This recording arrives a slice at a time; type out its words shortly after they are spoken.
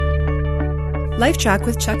LifeTrac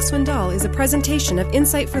with Chuck Swindoll is a presentation of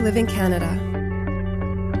Insight for Living Canada.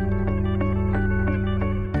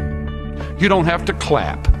 You don't have to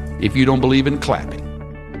clap if you don't believe in clapping.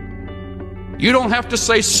 You don't have to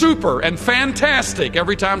say super and fantastic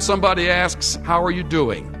every time somebody asks, how are you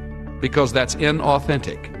doing? Because that's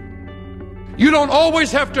inauthentic. You don't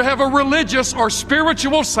always have to have a religious or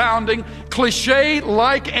spiritual sounding,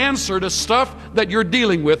 cliche-like answer to stuff that you're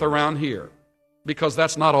dealing with around here. Because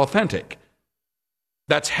that's not authentic.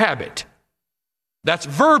 That's habit. That's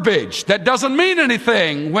verbiage that doesn't mean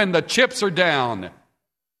anything when the chips are down.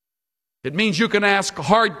 It means you can ask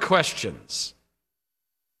hard questions.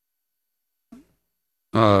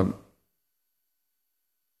 You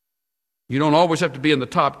don't always have to be in the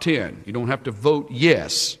top 10. You don't have to vote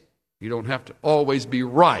yes. You don't have to always be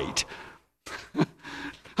right.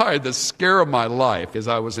 I had the scare of my life as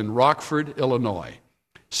I was in Rockford, Illinois,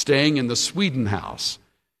 staying in the Sweden House.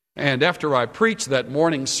 And after I preached that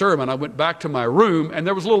morning sermon, I went back to my room, and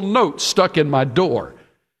there was a little note stuck in my door.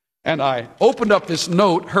 And I opened up this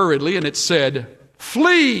note hurriedly, and it said,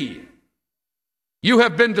 "Flee! You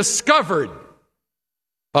have been discovered.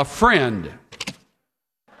 A friend."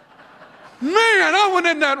 Man, I went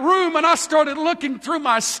in that room and I started looking through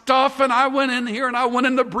my stuff, and I went in here and I went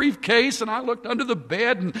in the briefcase and I looked under the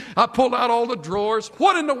bed and I pulled out all the drawers.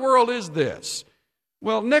 What in the world is this?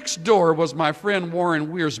 Well, next door was my friend Warren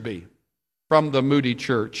Wiersbe from the Moody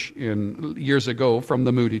Church years ago from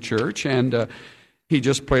the Moody Church, and he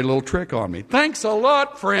just played a little trick on me. Thanks a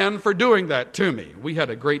lot, friend, for doing that to me. We had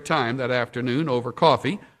a great time that afternoon over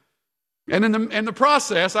coffee. And in the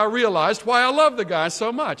process, I realized why I love the guy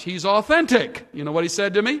so much. He's authentic. You know what he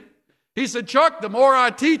said to me? He said, "Chuck, the more I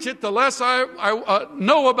teach it, the less I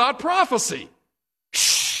know about prophecy."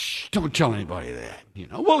 Shh, don't tell anybody that.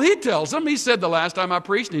 Well, he tells them. He said the last time I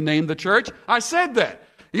preached, he named the church, I said that.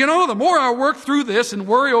 The more I work through this and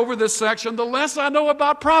worry over this section, the less I know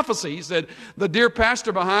about prophecy. He said, the dear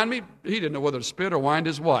pastor behind me, he didn't know whether to spit or wind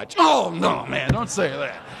his watch. Oh, no, man, don't say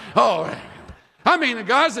that. Oh, man. I mean, the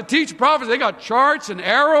guys that teach prophecy, they got charts and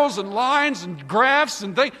arrows and lines and graphs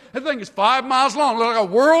and things. That thing is 5 miles long. It looks like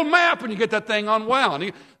a world map when you get that thing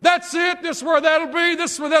unwound. That's it. This is where that'll be.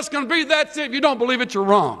 This is where that's going to be. That's it. If you don't believe it, you're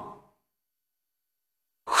wrong.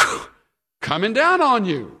 Whew. Coming down on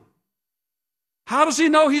you. How does he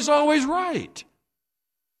know he's always right?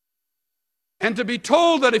 And to be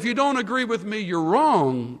told that if you don't agree with me, you're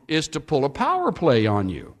wrong is to pull a power play on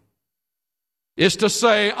you. Is to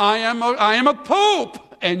say, I am a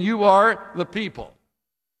pope, and you are the people.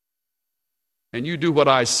 And you do what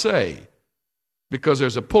I say, because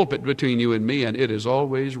there's a pulpit between you and me, and it is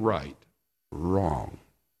always right. Wrong.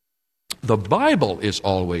 The Bible is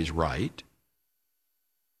always right,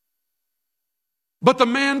 but the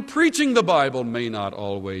man preaching the Bible may not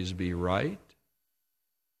always be right.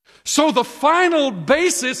 So the final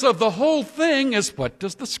basis of the whole thing is, what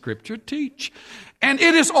does the Scripture teach? And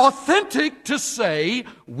it is authentic to say,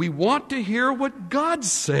 we want to hear what God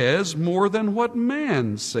says more than what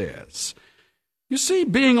man says. You see,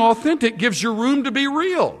 being authentic gives you room to be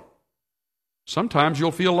real. Sometimes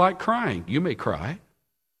you'll feel like crying. You may cry.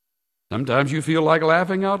 Sometimes you feel like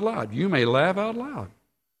laughing out loud. You may laugh out loud.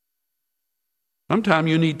 Sometimes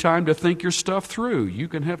you need time to think your stuff through. You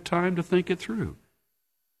can have time to think it through.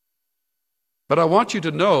 But I want you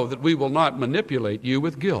to know that we will not manipulate you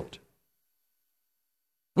with guilt.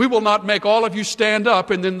 We will not make all of you stand up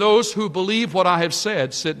and then those who believe what I have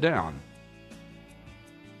said sit down.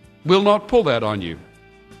 We'll not pull that on you.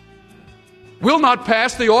 We'll not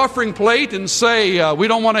pass the offering plate and say, we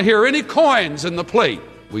don't want to hear any coins in the plate.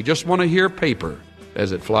 We just want to hear paper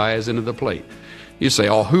as it flies into the plate. You say,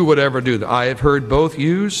 oh, who would ever do that? I have heard both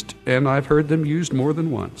used, and I've heard them used more than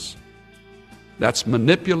once. That's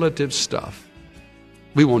manipulative stuff.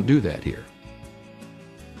 We won't do that here.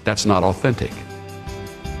 That's not authentic.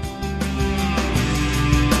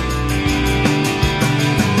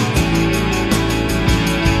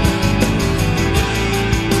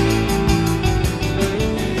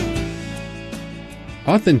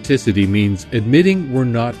 Authenticity means admitting we're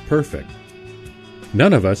not perfect.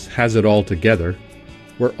 None of us has it all together.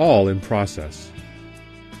 We're all in process.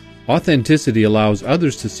 Authenticity allows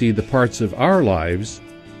others to see the parts of our lives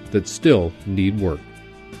that still need work.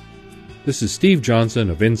 This is Steve Johnson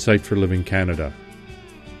of Insight for Living Canada.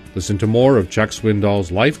 Listen to more of Chuck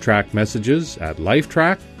Swindoll's LifeTrac messages at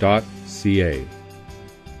lifetrac.ca.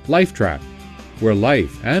 LifeTrac, where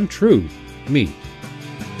life and truth meet.